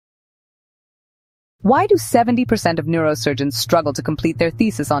Why do 70% of neurosurgeons struggle to complete their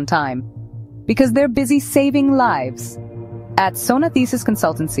thesis on time? Because they're busy saving lives. At Sona Thesis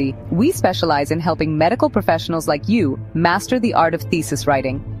Consultancy, we specialize in helping medical professionals like you master the art of thesis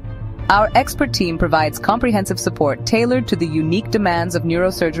writing. Our expert team provides comprehensive support tailored to the unique demands of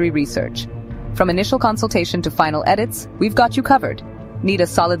neurosurgery research. From initial consultation to final edits, we've got you covered. Need a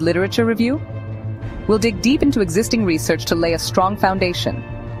solid literature review? We'll dig deep into existing research to lay a strong foundation.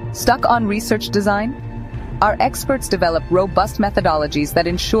 Stuck on research design? Our experts develop robust methodologies that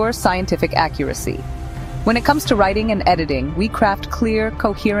ensure scientific accuracy. When it comes to writing and editing, we craft clear,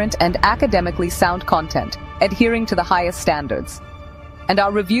 coherent, and academically sound content, adhering to the highest standards. And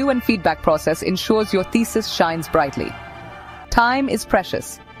our review and feedback process ensures your thesis shines brightly. Time is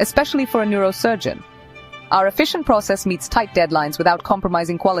precious, especially for a neurosurgeon. Our efficient process meets tight deadlines without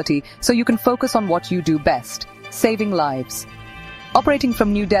compromising quality, so you can focus on what you do best, saving lives. Operating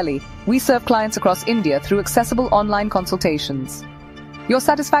from New Delhi, we serve clients across India through accessible online consultations. Your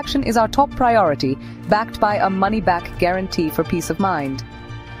satisfaction is our top priority, backed by a money-back guarantee for peace of mind.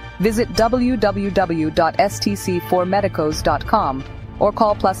 Visit www.stc4medicos.com or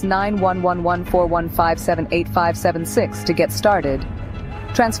call +9111 415 78576 to get started.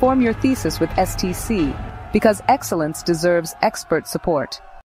 Transform your thesis with STC, because excellence deserves expert support.